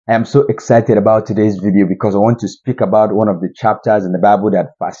I am so excited about today's video because I want to speak about one of the chapters in the Bible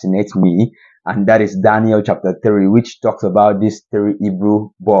that fascinates me, and that is Daniel chapter 3, which talks about these three Hebrew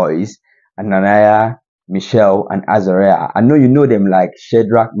boys, Ananiah, Mishael, and Azariah. I know you know them like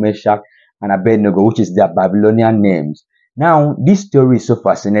Shadrach, Meshach, and Abednego, which is their Babylonian names. Now, this story is so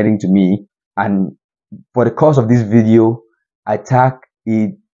fascinating to me, and for the course of this video, I tag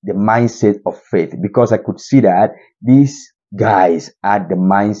it the mindset of faith, because I could see that these guys had the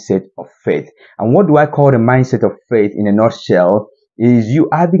mindset of faith. And what do I call the mindset of faith in a nutshell? Is you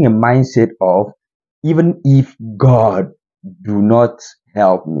having a mindset of, even if God do not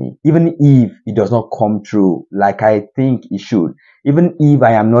help me, even if it does not come true like I think it should, even if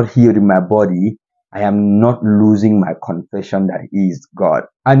I am not healed in my body, I am not losing my confession that He is God.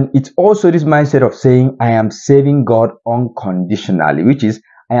 And it's also this mindset of saying I am serving God unconditionally, which is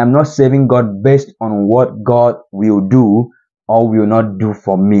I am not serving God based on what God will do or will not do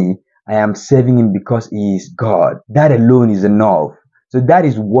for me. I am serving Him because He is God. That alone is enough. So that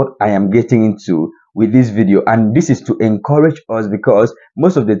is what I am getting into with this video. And this is to encourage us, because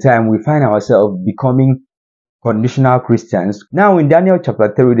most of the time we find ourselves becoming conditional Christians. Now in Daniel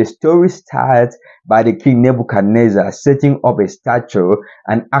chapter 3, the story starts by the king Nebuchadnezzar setting up a statue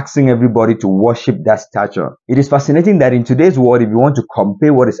and asking everybody to worship that statue. It is fascinating that in today's world, if you want to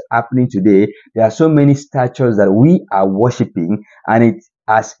compare what is happening today, there are so many statues that we are worshiping, and it's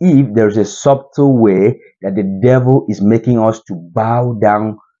as if there's a subtle way that the devil is making us to bow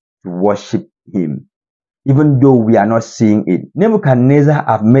down to worship him, even though we are not seeing it. Nebuchadnezzar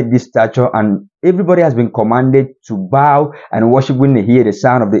have made this statue, and everybody has been commanded to bow and worship when they hear the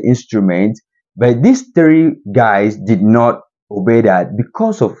sound of the instrument. But these three guys did not obey that,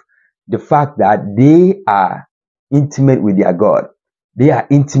 because of the fact that they are intimate with their God. They are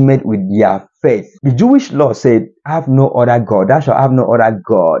intimate with their faith. The Jewish law said, have no other God. Thou shalt have no other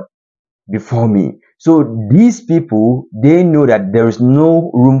God before me. So these people, they know that there is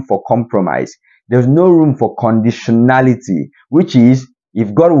no room for compromise. There's no room for conditionality, which is,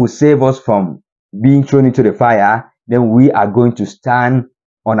 if God will save us from being thrown into the fire, then we are going to stand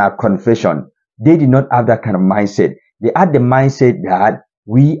on our confession. They did not have that kind of mindset. They had the mindset that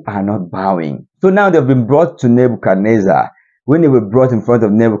we are not bowing. So now they've been brought to Nebuchadnezzar. When they were brought in front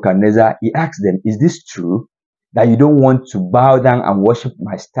of Nebuchadnezzar, he asked them, is this true that you don't want to bow down and worship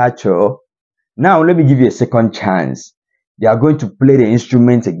my statue? Now let me give you a second chance. They are going to play the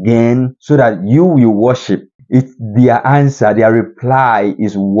instruments again so that you will worship. It's their answer, their reply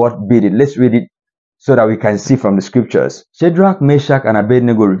is what beat it. Let's read it so that we can see from the scriptures. Shadrach, Meshach, and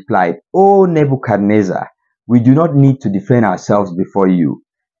Abednego replied, O Nebuchadnezzar, we do not need to defend ourselves before you.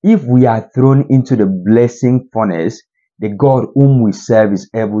 If we are thrown into the blazing furnace, the God whom we serve is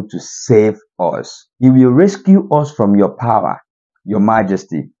able to save us. He will rescue us from your power, your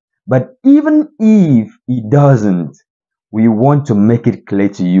majesty. But even if He doesn't, we want to make it clear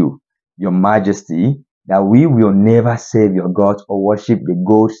to you, your majesty, that we will never save your gods or worship the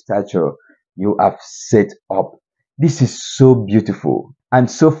gold statue you have set up. This is so beautiful and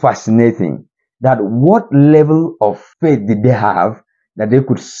so fascinating, that what level of faith did they have that they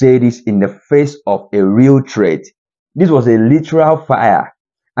could say this in the face of a real threat? This was a literal fire.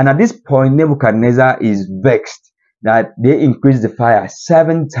 And at this point, Nebuchadnezzar is vexed that they increased the fire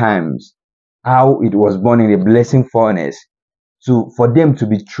 7 times how it was burning, the blazing furnace, for them to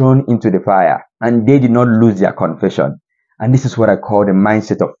be thrown into the fire. And they did not lose their confession. And this is what I call the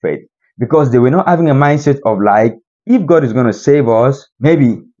mindset of faith, because they were not having a mindset of like, if God is going to save us,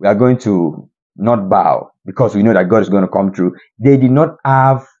 maybe we are going to not bow because we know that God is going to come through. They did not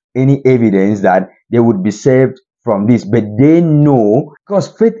have any evidence that they would be saved from this, but they know, because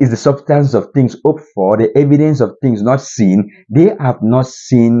faith is the substance of things hoped for, the evidence of things not seen. They have not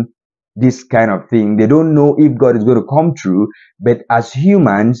seen this kind of thing. They don't know if God is going to come true, but as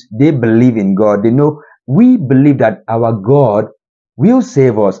humans, they believe in God. They know, we believe that our God will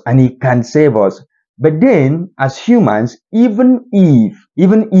save us and He can save us. But then as humans, even if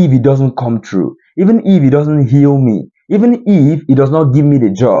He doesn't come true, even if He doesn't heal me, even if He does not give me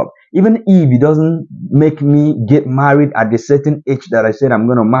the job, even if He doesn't make me get married at the certain age that I said I'm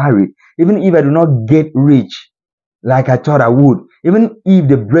going to marry, even if I do not get rich like I thought I would, even if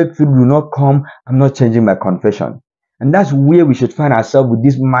the breakthrough will not come, I'm not changing my confession. And that's where we should find ourselves with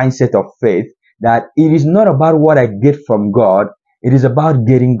this mindset of faith, that it is not about what I get from God, it is about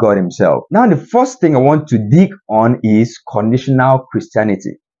getting God Himself. Now, the first thing I want to dig on is conditional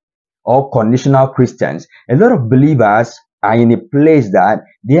Christianity or conditional Christians. A lot of believers are in a place that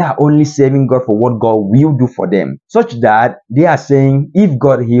they are only serving God for what God will do for them, such that they are saying, if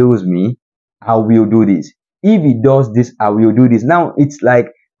God heals me, I will do this. If He does this, I will do this. Now, it's like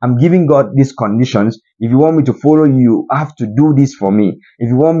I'm giving God these conditions. If you want me to follow you, you have to do this for me. If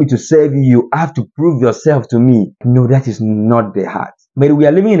you want me to serve you, you have to prove yourself to me. No, that is not the heart. But we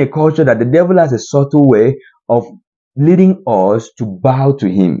are living in a culture that the devil has a subtle way of leading us to bow to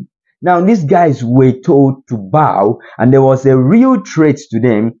him. Now, these guys were told to bow, and there was a real threat to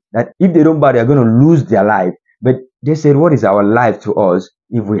them that if they don't bow, they're going to lose their life. But they said, what is our life to us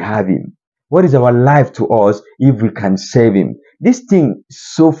if we have him? What is our life to us if we can save him? This thing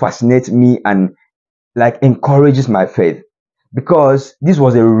so fascinates me and like encourages my faith, because this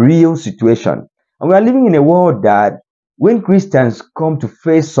was a real situation. And we are living in a world that when Christians come to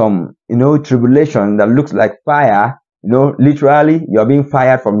face some, tribulation that looks like fire, literally you're being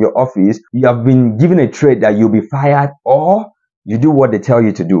fired from your office, you have been given a threat that you'll be fired, or you do what they tell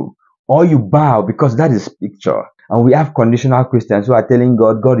you to do, or you bow, because that is picture. And we have conditional Christians who are telling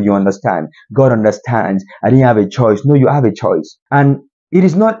God, God, you understand. God understands. I didn't have a choice. No, you have a choice. And it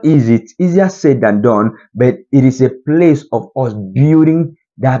is not easy. It's easier said than done, but it is a place of us building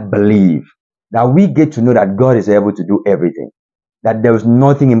that belief that we get to know that God is able to do everything, that there is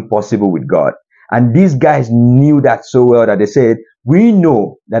nothing impossible with God. And these guys knew that so well that they said, we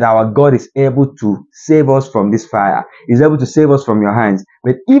know that our God is able to save us from this fire. He's able to save us from your hands.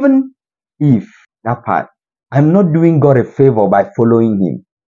 But even if that part, I'm not doing God a favor by following him.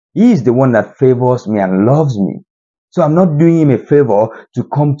 He is the one that favors me and loves me. So I'm not doing him a favor to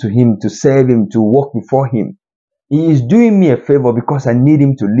come to him, to serve him, to walk before him. He is doing me a favor because I need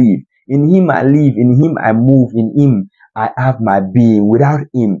him to live. In him I live, in him I move, in him I have my being. Without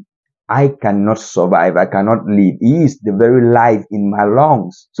him, I cannot survive, I cannot live. He is the very life in my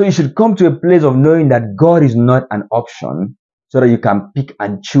lungs. So you should come to a place of knowing that God is not an option, so that you can pick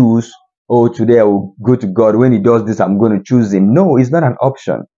and choose. Oh, today I will go to God. When he does this, I'm going to choose him. No, it's not an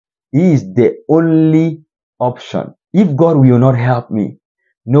option. He is the only option. If God will not help me,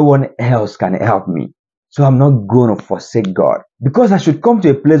 no one else can help me. So I'm not going to forsake God, because I should come to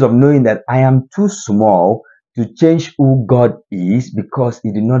a place of knowing that I am too small to change who God is, because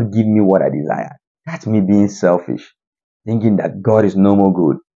he did not give me what I desired. That's me being selfish, thinking that God is no more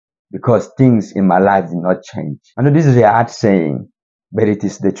good because things in my life did not change. I know this is a hard saying, but it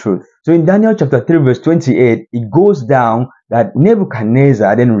is the truth. So in Daniel chapter 3 verse 28, it goes down that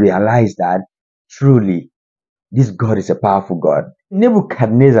Nebuchadnezzar then realized that truly this God is a powerful God.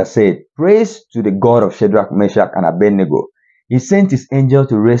 Nebuchadnezzar said, praise to the God of Shadrach, Meshach, and Abednego. He sent his angel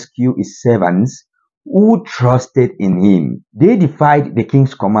to rescue his servants who trusted in him. They defied the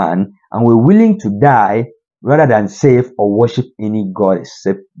king's command and were willing to die rather than save or worship any God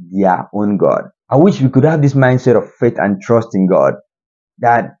except their own God. I wish we could have this mindset of faith and trust in God,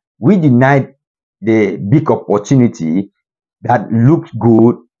 that we denied the big opportunity that looked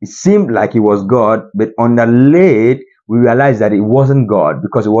good. It seemed like it was God, but underlaid, we realized that it wasn't God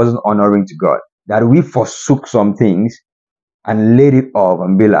because it wasn't honoring to God. That we forsook some things and laid it off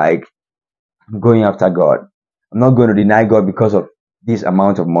and be like, I'm going after God. I'm not going to deny God because of this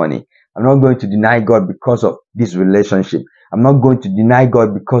amount of money. I'm not going to deny God because of this relationship. I'm not going to deny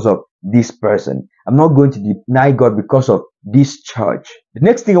God because of this person. I'm not going to deny God because of this church. The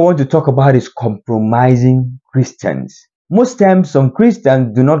next thing I want to talk about is compromising Christians. Most times, some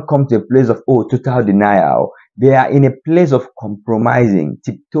Christians do not come to a place of, total denial. They are in a place of compromising,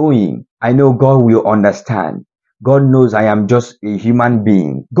 tiptoeing. I know God will understand. God knows I am just a human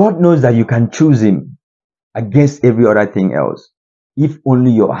being. God knows that you can choose him against every other thing else, if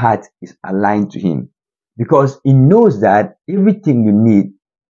only your heart is aligned to him. Because he knows that everything you need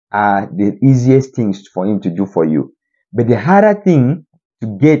are the easiest things for him to do for you. But the harder thing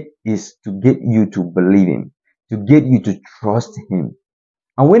to get is to get you to believe him, to get you to trust him.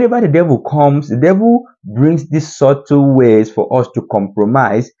 And whenever the devil comes, the devil brings these subtle ways for us to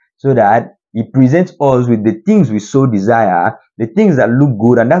compromise, so that he presents us with the things we so desire, the things that look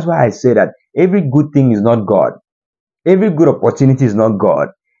good. And that's why I say that every good thing is not God. Every good opportunity is not God.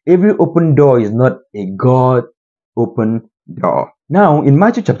 Every open door is not a God open door. Now, in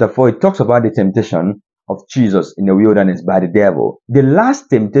Matthew chapter 4, it talks about the temptation of Jesus in the wilderness by the devil. The last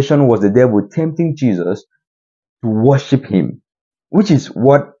temptation was the devil tempting Jesus to worship him, which is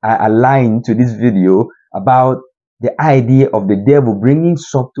what I aligned to this video about the idea of the devil bringing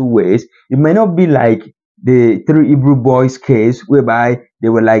subtle ways. It may not be like the 3 Hebrew boys case, whereby they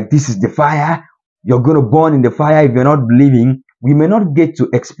were like, this is the fire, you're going to burn in the fire if you're not believing. We may not get to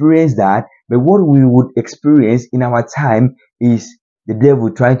experience that, but what we would experience in our time is the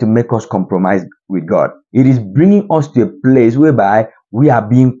devil trying to make us compromise with God. It is bringing us to a place whereby we are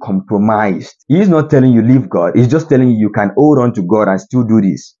being compromised. He is not telling you leave God. He's just telling you you can hold on to God and still do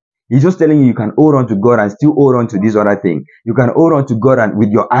this. He's just telling you you can hold on to God and still hold on to this other thing. You can hold on to God and with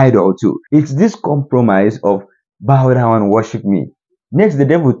your idol too. It's this compromise of bow down and worship me. Next, the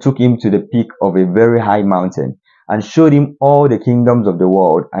devil took him to the peak of a very high mountain and showed him all the kingdoms of the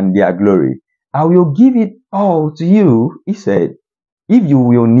world and their glory. I will give it all to you, he said, if you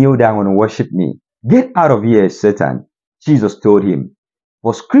will kneel down and worship me. Get out of here, Satan, Jesus told him.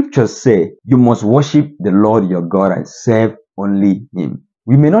 For scriptures say you must worship the Lord your God and serve only him.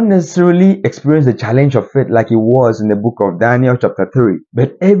 We may not necessarily experience the challenge of faith like it was in the book of Daniel chapter 3,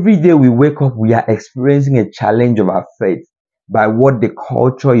 but every day we wake up, we are experiencing a challenge of our faith by what the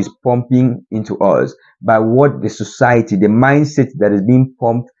culture is pumping into us, by what the society, the mindset that is being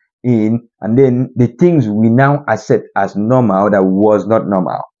pumped in, and then the things we now accept as normal that was not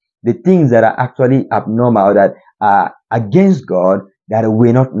normal. The things that are actually abnormal, that are against God, that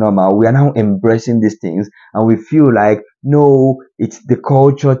we're not normal. We are now embracing these things and we feel like, no, it's the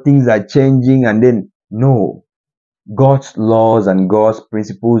culture, things are changing, and then no, God's laws and God's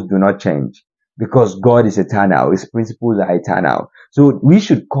principles do not change because God is eternal. His principles are eternal. So we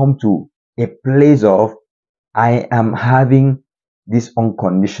should come to a place of, I am having this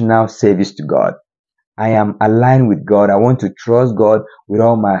unconditional service to God. I am aligned with God. I want to trust God with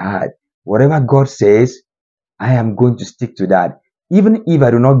all my heart. Whatever God says, I am going to stick to that. Even if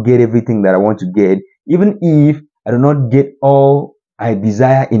I do not get everything that I want to get, even if I do not get all I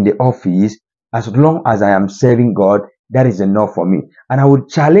desire in the office, as long as I am serving God, that is enough for me. And I would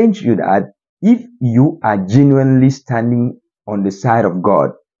challenge you that if you are genuinely standing on the side of God,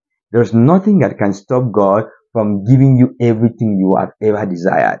 there's nothing that can stop God from giving you everything you have ever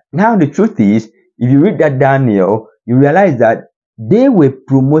desired. Now, the truth is, if you read that Daniel, you realize that they were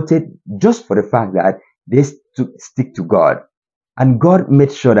promoted just for the fact that they stick to God. And God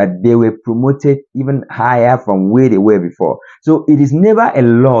made sure that they were promoted even higher from where they were before. So it is never a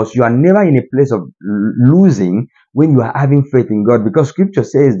loss. You are never in a place of losing when you are having faith in God, because scripture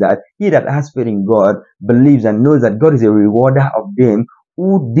says that he that has faith in God believes and knows that God is a rewarder of them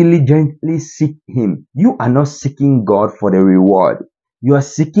who diligently seek him. You are not seeking God for the reward. You are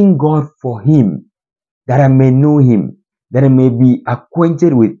seeking God for him, that I may know him, that I may be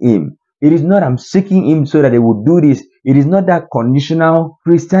acquainted with him. It is not I'm seeking him so that he will do this. It is not that conditional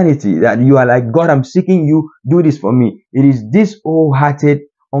Christianity that you are like, God, I'm seeking you, do this for me. It is this wholehearted,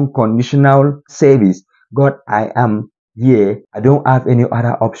 unconditional service. God, I am here. I don't have any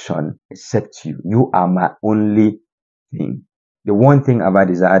other option except you. You are my only thing. The one thing I've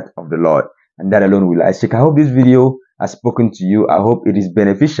desired of the Lord, and that alone will I seek. I hope this video has spoken to you. I hope it is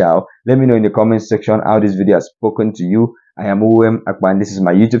beneficial. Let me know in the comment section how this video has spoken to you. I am Uwem Akpan. This is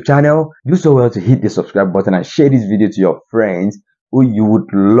my YouTube channel. Do so well to hit the subscribe button and share this video to your friends who you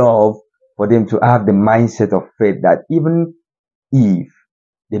would love for them to have the mindset of faith that even if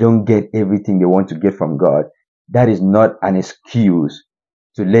they don't get everything they want to get from God, that is not an excuse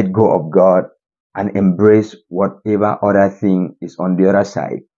to let go of God and embrace whatever other thing is on the other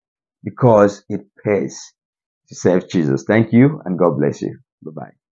side, because it pays to serve Jesus. Thank you and God bless you. Bye-bye.